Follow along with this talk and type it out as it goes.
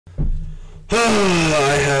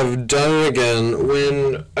I have done it again.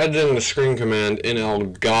 When editing the screen command in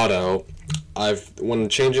Elgato, when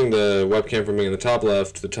changing the webcam from being in the top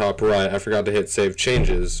left to the top right, I forgot to hit save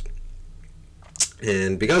changes.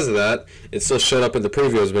 And because of that, it still showed up in the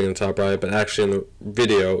preview as being in the top right, but actually in the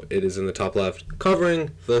video, it is in the top left,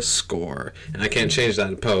 covering the score. And I can't change that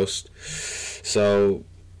in post. So,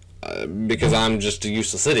 because I'm just a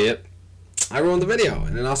useless idiot, I ruined the video,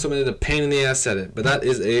 and it also made it a pain in the ass edit. But that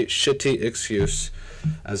is a shitty excuse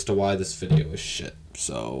as to why this video is shit.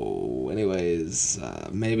 So, anyways,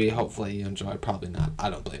 maybe, hopefully you enjoy. Probably not.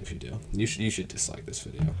 I don't blame if you do. You should dislike this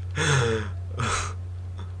video.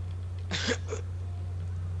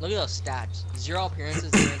 Look at those stats. 0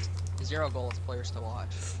 appearances against 0 goals, players to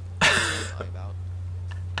watch. What are you talking about?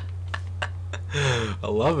 I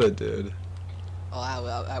love it, dude.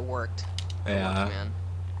 Oh, that worked. Yeah. That worked, man.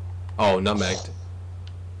 Oh, nutmegged.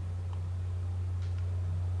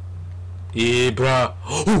 Ibra.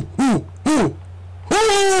 Ooh, ooh, ooh.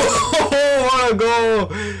 Oh, what a goal!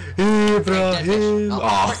 Ibrahim.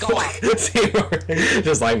 Oh, fuck.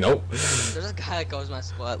 Just like, nope. There's a guy that goes in my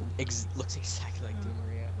squad, looks exactly like Di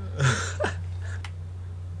Maria.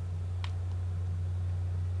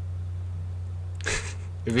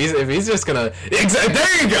 If he's just gonna,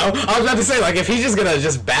 there you go. I was about to say, like, if he's just gonna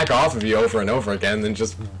just back off of you over and over again, then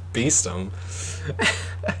just beast him.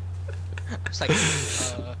 It's like,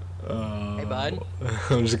 hey bud.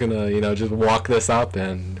 I'm just gonna, just walk this up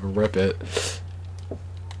and rip it.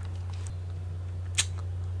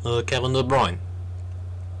 Kevin De Bruyne.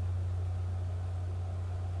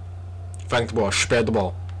 Fang the ball, spare the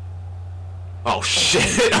ball. Oh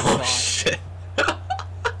shit! Oh shit!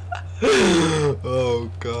 Oh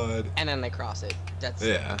god. And then they cross it. That's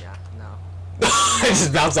yeah. No. I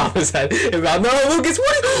just bounced off his head. No, Lucas,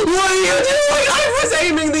 what are you doing? I was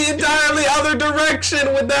aiming the entirely other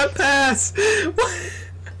direction with that pass. What?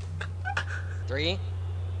 3,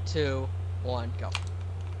 2, 1, go.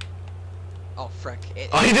 Oh frick!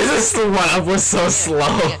 Oh, he did this run up was so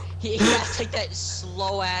slow. He has like that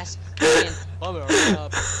slow ass. Up.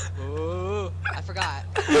 Ooh, I forgot.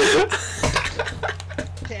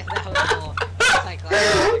 Yeah, that was cool. Like, oh,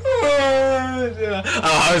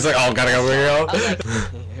 I was like, oh, gotta go, where you go?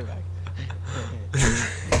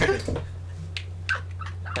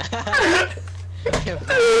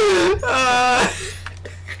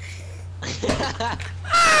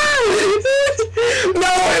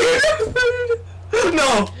 No!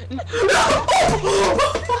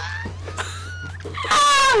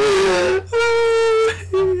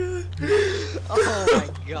 Oh my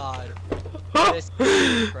god. This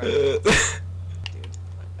is incredible. Dude,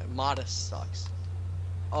 Modest sucks.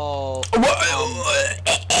 Oh.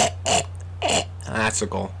 That's a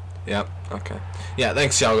goal. Yep, okay. Yeah,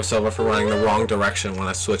 thanks, Thiago Silva, for running the wrong direction when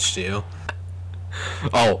I switched to you.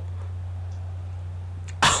 Oh.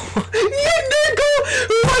 Yeah, Nico!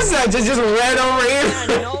 Who was that? Just ran over here? Out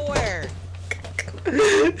of nowhere.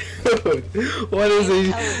 Dude, what is he?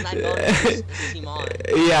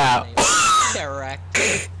 Yeah. Correct.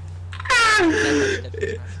 He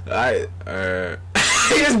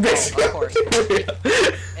just bitched. Of course.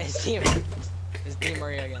 It's Di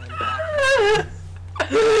Maria again.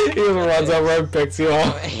 He just runs over and picks you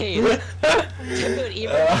off. Hey, dude,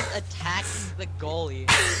 even just attacks the goalie.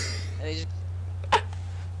 And they just...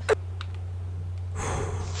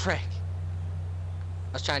 Frick.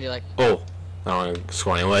 I was trying to like... Oh. I don't want to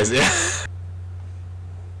score anyways, yeah.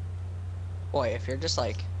 Boy, if you're just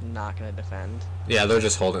like not gonna defend. Yeah, they're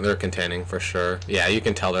just holding. They're containing for sure. Yeah, you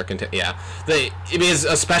can tell they're containing. Yeah, because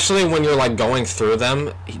especially when you're like going through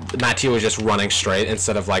them, Matthew was just running straight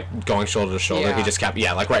instead of like going shoulder to shoulder. Yeah. He just kept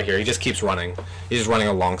like right here. He just keeps running. He's just running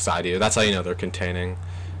alongside you. That's how you know they're containing.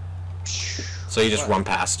 So you just run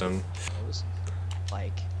past him.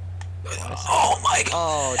 Like. Oh my god!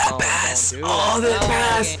 Oh, that pass! Oh, that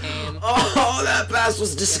pass! Oh, that pass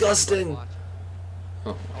was disgusting.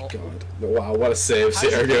 Oh my god. Wow, what a save,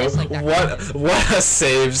 Sirigu. What a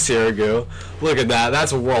save, Sirigu. Look at that.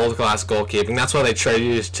 That's world-class goalkeeping. That's why they traded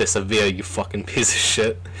you to Sevilla, you fucking piece of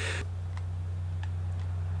shit.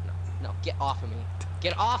 No, get off of me.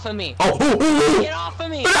 Get off of me. Oh, get off of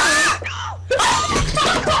me. Oh.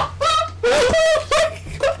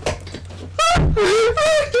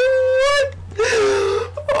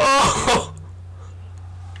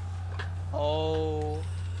 Oh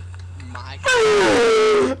my god.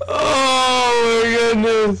 Oh my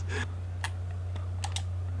goodness.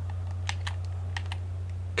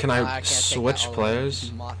 Can I switch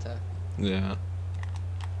players? Mata. Yeah.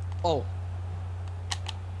 Oh.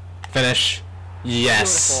 Finish.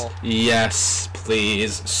 Yes. Beautiful. Yes,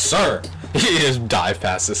 please, sir. You just dive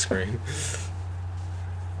past the screen.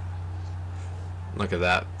 Look at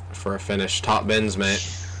that for a finish. Top bins,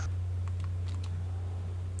 mate.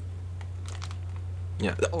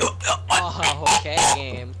 Yeah. Oh, okay,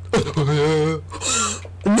 game.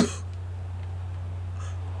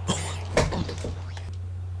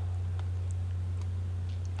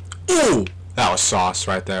 Ooh, that was sauce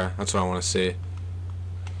right there. That's what I want to see.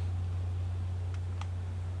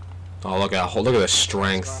 Oh, look at the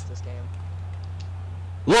strength. This game.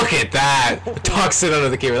 Look at that! Tucks it under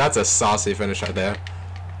the keeper. That's a saucy finish right there.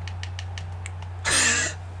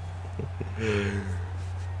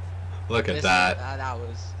 Look at that. That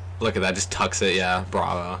was. Look at that. Just tucks it. Yeah,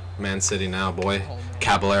 bravo. Man City now, boy. Oh, man.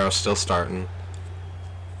 Caballero's still starting.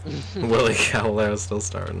 Willie Caballero's still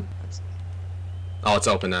starting. Oh, it's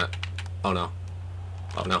open net. Oh no.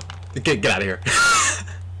 Oh no. Get out of here.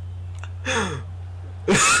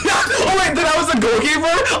 Oh wait, that was the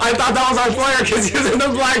goalkeeper? I thought that was our player because he was in the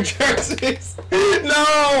black jerseys.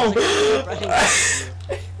 No!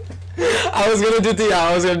 I was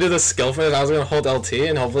gonna do the skill finish. I was gonna hold LT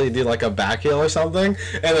and hopefully do like a back heel or something.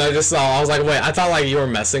 And then I just saw, I was like, wait, I thought like you were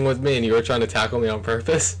messing with me and you were trying to tackle me on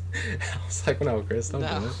purpose. I was like, no, Chris, don't do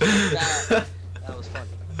it. That was funny.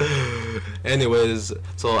 Anyways,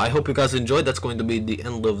 so I hope you guys enjoyed. That's going to be the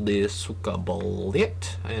end of the Suka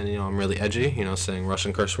Bullet. And you know, I'm really edgy, you know, saying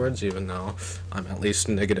Russian curse words, even though I'm at least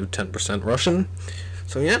negative 10% Russian.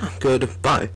 So yeah, goodbye.